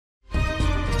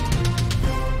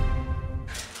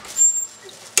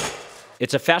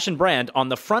It's a fashion brand on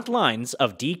the front lines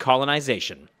of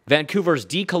decolonization. Vancouver's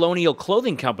Decolonial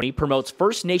clothing company promotes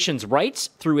First Nations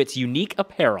rights through its unique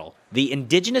apparel. The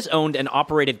Indigenous-owned and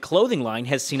operated clothing line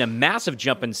has seen a massive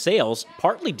jump in sales,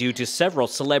 partly due to several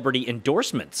celebrity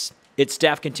endorsements. Its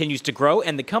staff continues to grow,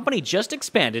 and the company just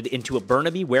expanded into a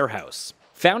Burnaby warehouse.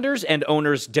 Founders and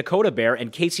owners Dakota Bear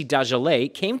and Casey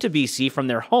Dagelet came to BC from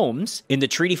their homes in the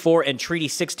Treaty 4 and Treaty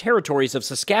 6 territories of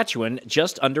Saskatchewan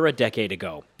just under a decade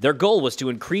ago. Their goal was to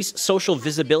increase social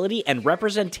visibility and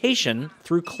representation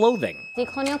through clothing.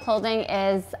 Decolonial clothing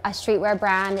is a streetwear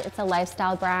brand. It's a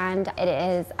lifestyle brand. It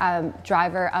is a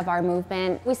driver of our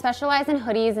movement. We specialize in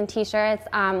hoodies and t-shirts.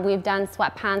 We've done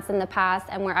sweatpants in the past,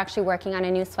 and we're actually working on a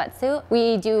new sweatsuit.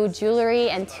 We do jewelry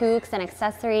and toques and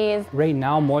accessories. Right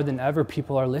now, more than ever,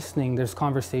 people are listening. There's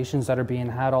conversations that are being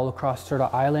had all across Turtle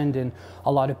Island, and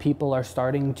a lot of people are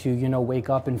starting to, wake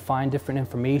up and find different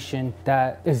information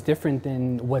that is different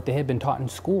than what they had been taught in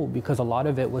school, because a lot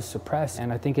of it was suppressed.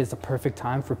 And I think it's the perfect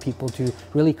time for people to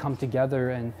really come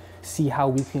together and see how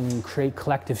we can create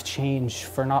collective change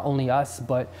for not only us,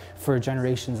 but for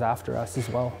generations after us as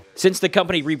well. Since the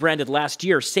company rebranded last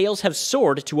year, sales have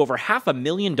soared to over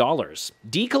 $500,000.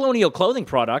 Decolonial clothing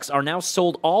products are now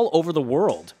sold all over the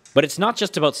world. But it's not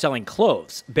just about selling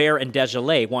clothes. Bear and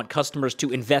Dagelet want customers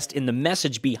to invest in the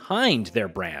message behind their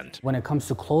brand. When it comes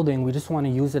to clothing, we just want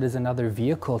to use it as another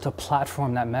vehicle to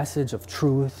platform that message of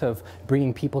truth, of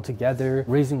bringing people together,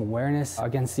 raising awareness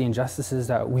against the injustices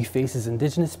that we face as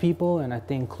Indigenous people. And I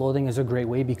think clothing is a great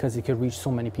way because it could reach so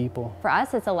many people. For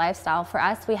us, it's a lifestyle. For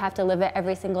us, we have to live it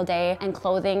every single day. And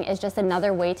clothing is just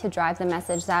another way to drive the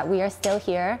message that we are still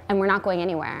here and we're not going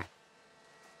anywhere.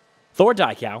 Thor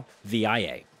Dykau,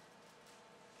 VIA.